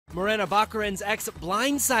Morena Baccarin's ex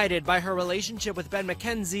blindsided by her relationship with Ben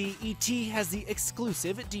McKenzie. ET has the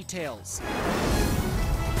exclusive details.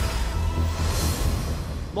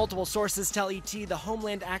 Multiple sources tell ET the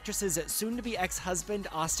Homeland actress's soon-to-be ex-husband,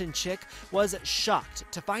 Austin Chick, was shocked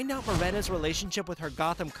to find out Morena's relationship with her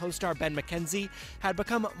Gotham co-star Ben McKenzie had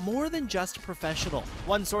become more than just professional.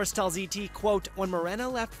 One source tells ET, quote, "When Morena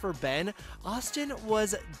left for Ben, Austin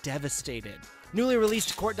was devastated." Newly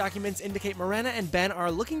released court documents indicate Morena and Ben are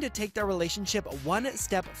looking to take their relationship one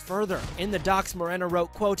step further. In the docs, Morena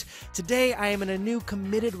wrote, quote, "Today I am in a new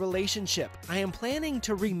committed relationship. I am planning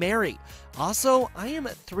to remarry. Also, I am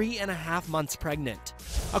 3.5 months pregnant."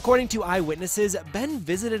 According to eyewitnesses, Ben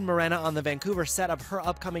visited Morena on the Vancouver set of her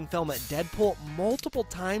upcoming film Deadpool multiple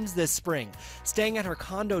times this spring, staying at her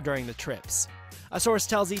condo during the trips. A source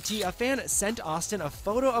tells ET a fan sent Austin a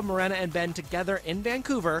photo of Morena and Ben together in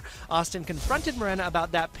Vancouver. Austin confronted Morena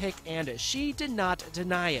about that pic, and she did not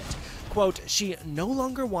deny it. Quote, "She no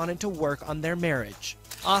longer wanted to work on their marriage."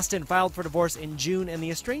 Austin filed for divorce in June, and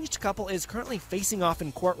the estranged couple is currently facing off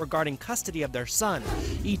in court regarding custody of their son.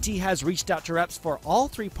 ET has reached out to reps for all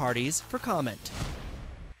three parties for comment.